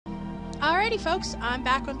Alrighty folks, I'm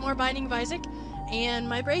back with more Binding of Isaac, and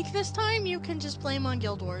my break this time you can just blame on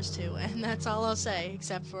Guild Wars 2, and that's all I'll say,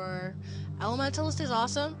 except for Elementalist is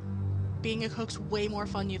awesome, being a cook's way more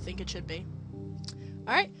fun than you think it should be.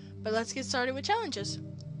 Alright, but let's get started with challenges.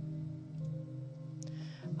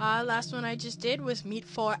 Last one I just did was Meet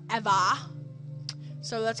Forever,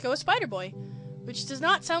 so let's go with Spiderboy, which does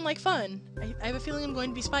not sound like fun. I have a feeling I'm going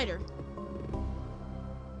to be Spider.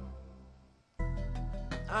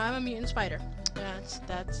 I'm a mutant spider. That's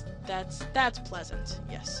pleasant.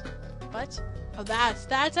 Yes. But oh,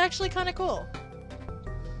 that's actually kind of cool.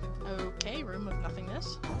 Okay, room of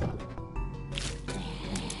nothingness.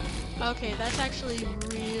 Okay, that's actually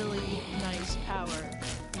really nice power.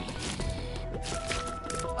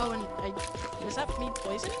 Oh, and is that me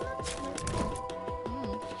poisoning them?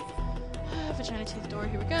 Vagina teeth door.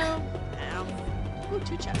 Here we go. Ow. Ooh,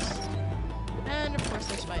 2 chests. And of course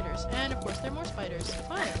there's spiders. And of course there are more spiders.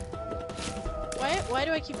 Fine. Why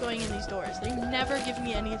do I keep going in these doors? They never give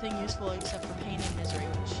me anything useful except for pain and misery,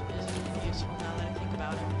 which isn't useful now that I think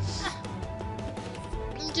about it.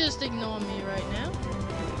 Just ignore me right now.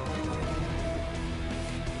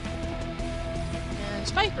 And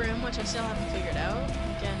Spike Room, which I still haven't figured out.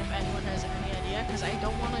 Again, if anyone has any idea, because I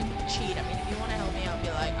don't want to cheat. I mean, if you want to help me out,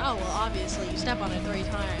 be like, oh, well, obviously you step on it 3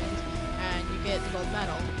 times and you get the gold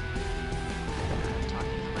medal.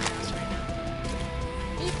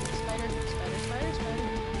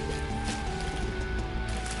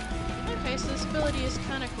 Okay, so this ability is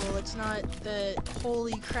kind of cool. It's not the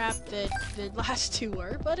holy crap that the last 2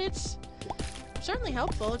 were, but it's certainly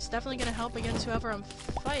helpful. It's definitely going to help against whoever I'm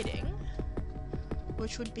fighting,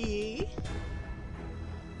 which would be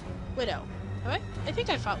Widow. Oh, I think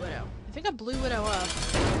I fought Widow. I think I blew Widow up.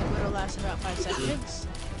 Widow lasted about 5 seconds.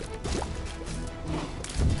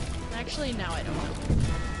 Actually, now I don't know.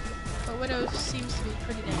 But Widow seems to be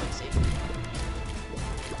pretty damn easy.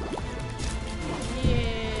 Yeah.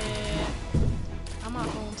 I'm not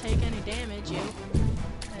gonna take any damage, you.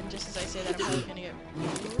 And just as I say that, I'm probably gonna get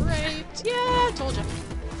raped. Yeah, told you.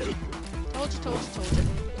 Told you.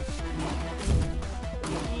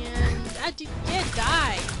 And I did, yeah,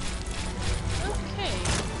 die. Okay.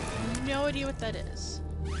 No idea what that is.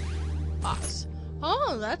 Box.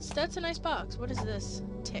 Oh, that's a nice box. What is this?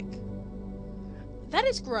 Tick. That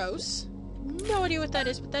is gross. No idea what that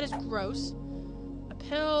is, but that is gross. A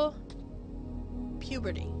pill.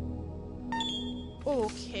 Puberty.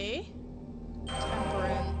 Okay.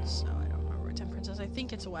 Temperance. Oh, I don't remember what temperance is. I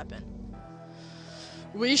think it's a weapon.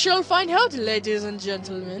 We shall find out, ladies and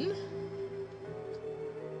gentlemen.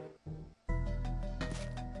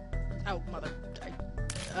 Oh, mother.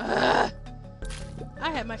 I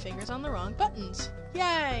had my fingers on the wrong buttons.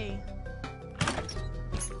 Yay!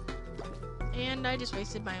 And I just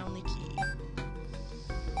wasted my only key.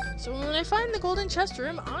 So when I find the golden chest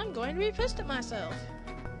room, I'm going to be pissed at myself.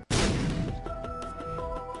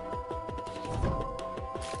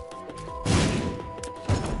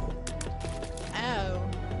 Ow.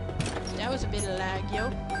 That was a bit of lag,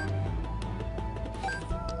 yo.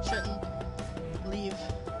 Shouldn't leave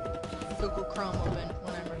Google Chrome open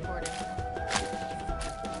when I'm recording.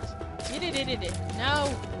 No!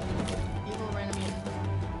 Evil random mutant.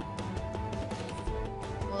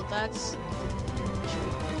 Well, that's... I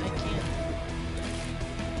can't...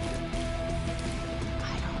 I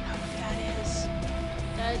don't know what that is.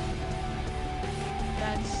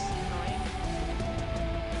 That's annoying.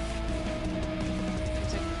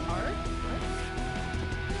 It's a card? What?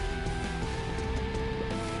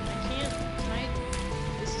 I can't... Can I...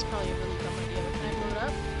 This is probably a really dumb idea, but can I blow it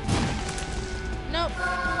up? Nope.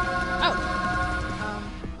 Oh!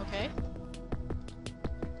 Okay.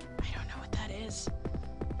 I don't know what that is.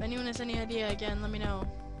 If anyone has any idea, again, let me know.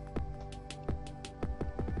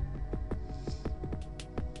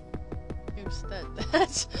 Oops,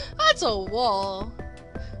 that's a wall.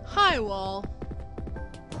 High wall.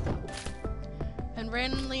 And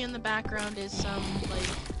randomly in the background is some, like,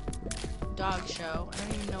 dog show. I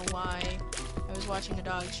don't even know why I was watching a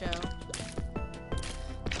dog show.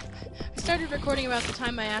 I started recording about the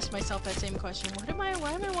time I asked myself that same question. Why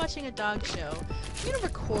am I watching a dog show? I'm gonna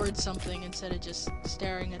record something instead of just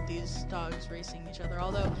staring at these dogs racing each other.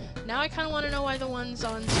 Although, now I kinda wanna know why the ones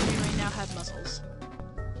on screen right now have muscles.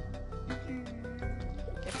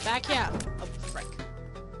 Get back here! Oh, frick.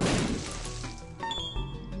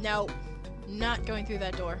 No. Not going through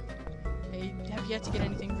that door. I have yet to get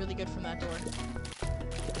anything really good from that door.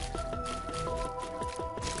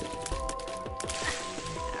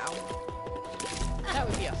 That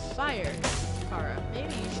would be a fire, Chikara.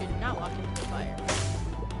 Maybe you should not walk into the fire.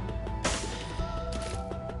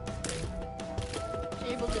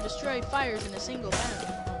 Able to destroy fires in a single bound.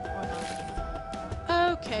 Or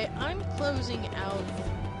not. Okay, I'm closing out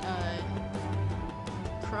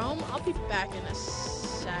Chrome. I'll be back in a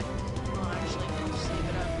sec. Oh, actually, I'll just leave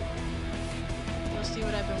it up. You'll see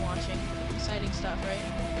what I've been watching. Exciting stuff, right?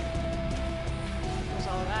 There's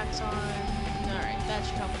all of Axon. Alright, that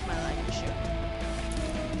should help with my lag issue.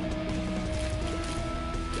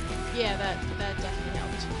 Yeah, that definitely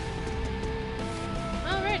helped.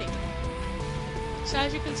 Alrighty. So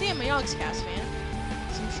as you can see, I'm a Yogscast fan.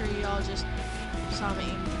 So I'm sure you all just saw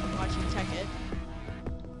me watching Tech It.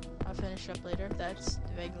 I'll finish up later if that's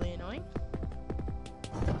vaguely annoying.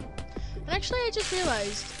 And actually, I just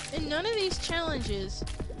realized, in none of these challenges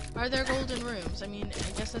are there golden rooms. I mean,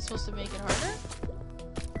 I guess that's supposed to make it harder?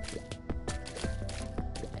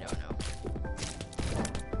 I don't know.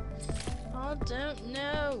 I don't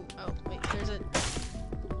know. Oh, wait, there's a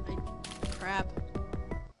crap.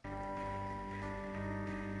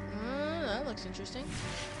 That looks interesting.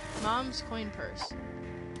 Mom's coin purse.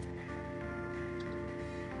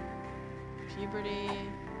 Puberty.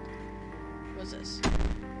 What's this?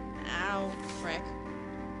 Ow, frick.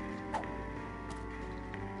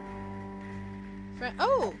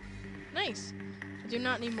 Oh! Nice! I do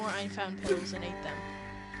not need more I found pills and ate them.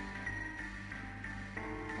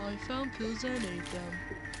 I found pills and ate them.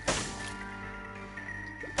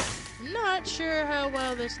 I'm not sure how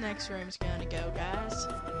well this next room's gonna go, guys.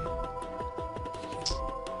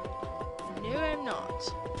 No, I'm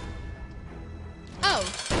not. Oh!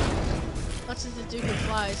 Unless it's the Duke of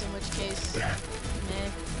Flies, in which case,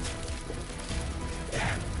 meh.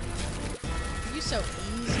 You're so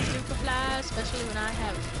easy, Duke of Flies, especially when I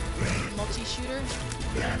have multi-shooter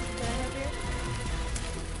that I have here.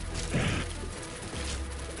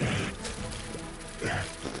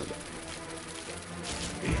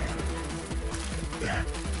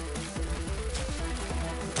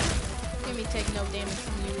 Let me take no damage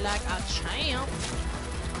from you like a champ.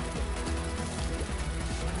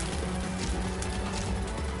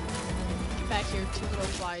 Get back here, two little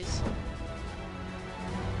flies.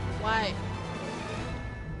 Why?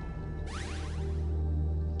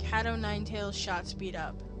 Cato Ninetails shot speed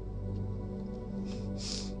up.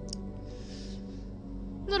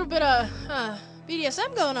 A little bit of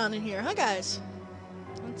BDSM going on in here, huh, guys?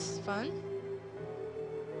 That's fun.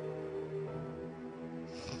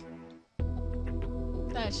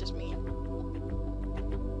 That's just mean.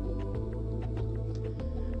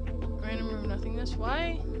 Random room nothingness.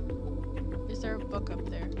 Why is there a book up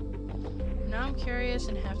there? Now I'm curious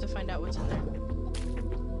and have to find out what's in there.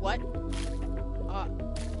 What?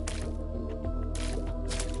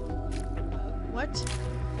 What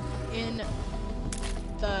in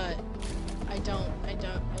the... I don't want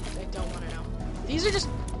to know. These are just...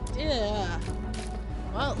 Yeah.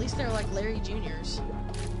 Well, at least they're like Larry Jr.'s.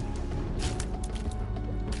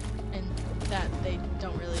 And that they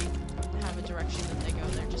don't really have a direction that they go.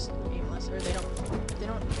 They're just aimless. Or they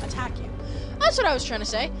don't attack you. That's what I was trying to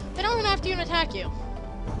say. They don't run after you and attack you.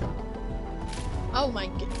 Oh my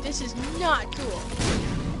god. This is not cool.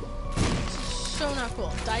 So not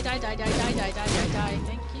cool. Die.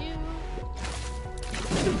 Thank you.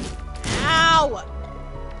 Ow!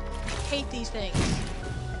 I hate these things.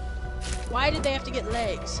 Why did they have to get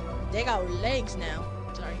legs? They got legs now.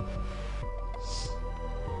 Sorry.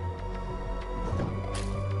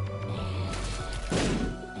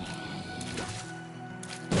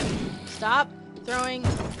 Stop throwing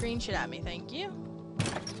green shit at me. Thank you.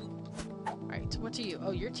 Alright, what's you?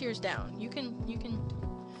 Oh, your tier's down. You can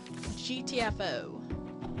GTFO.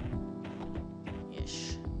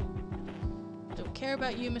 Ish. Don't care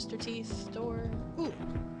about you, Mr. Teeth. Door. Ooh,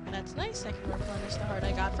 that's nice. I can replenish the heart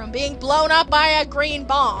I got from being blown up by a green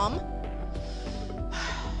bomb.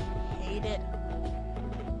 Hate it.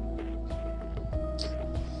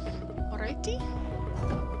 Alrighty.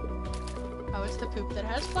 Oh, it's the poop that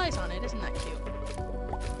has flies on it. Isn't that cute?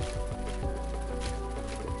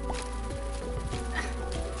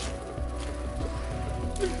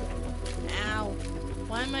 Ow.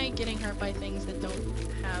 Why am I getting hurt by things that don't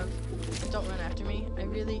run after me?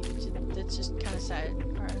 That's just kind of sad.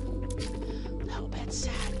 Or a little bit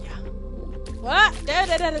sad, yeah. What?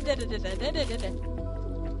 Okay.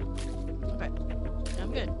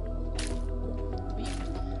 I'm good.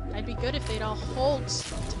 I'd be good if they'd all hold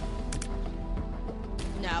still.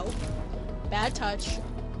 No. Bad touch.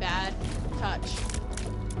 Bad touch.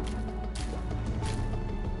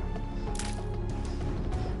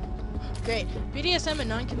 Great. BDSM and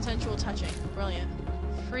non-consensual touching. Brilliant.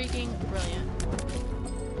 Freaking brilliant.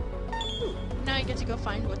 Ooh, now I get to go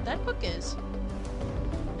find what that book is.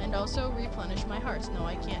 And also replenish my hearts. No,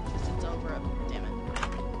 I can't because it's over. Damn it.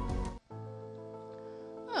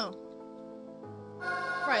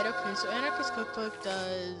 Okay, so Anarchist Cookbook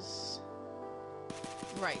does...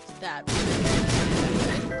 Right, that.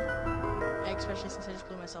 Especially since I just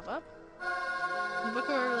blew myself up. The Book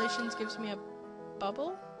of Revelations gives me a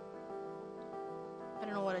bubble? I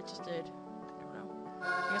don't know what I just did. I don't know.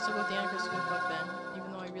 I guess I'll go with the Anarchist Cookbook then,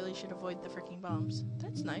 even though I really should avoid the freaking bombs.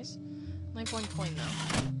 That's nice. Like 1 coin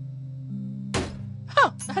though.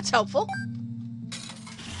 Oh, that's helpful.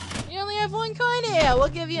 You only have 1 coin here. We'll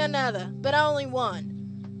give you another, but only 1.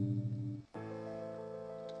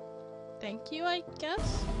 Thank you, I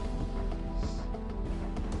guess.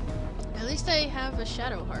 At least I have a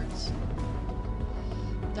Shadow Hearts.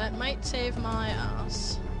 That might save my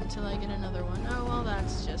ass until I get another one. Oh well,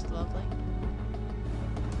 that's just lovely.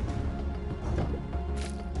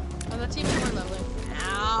 Oh, that's even more lovely.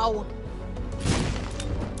 Ow!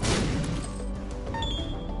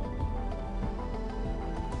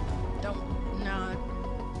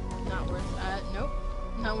 Not worth, nope.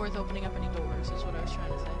 Not worth opening up any doors, is what I was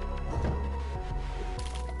trying to say.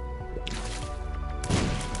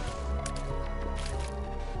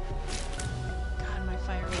 God, my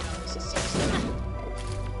fire rate on this is so slow.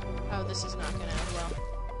 Oh, this is not gonna end well.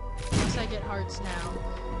 Unless I get hearts now,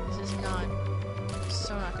 this is not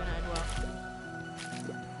gonna end well.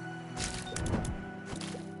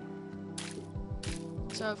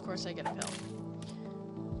 So, of course, I get a pill.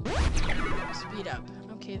 Speed up.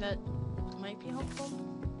 Okay, that might be helpful.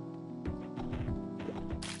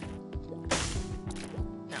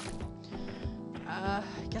 No. I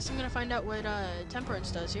guess I'm gonna find out what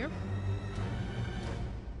Temperance does here.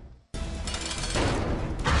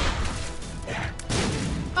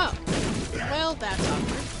 Oh. Well, that's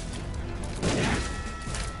awkward.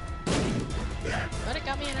 But it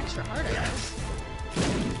got me an extra heart, I guess.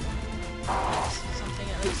 Something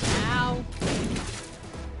at least. Ow!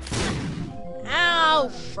 Ow!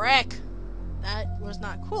 Frick! That was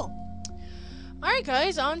not cool. Alright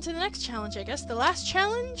guys, on to the next challenge, I guess. The last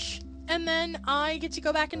challenge, and then I get to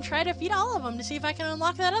go back and try to defeat all of them to see if I can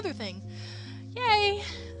unlock that other thing. Yay!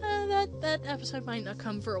 That episode might not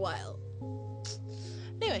come for a while.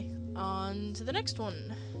 Anyway, on to the next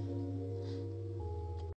one.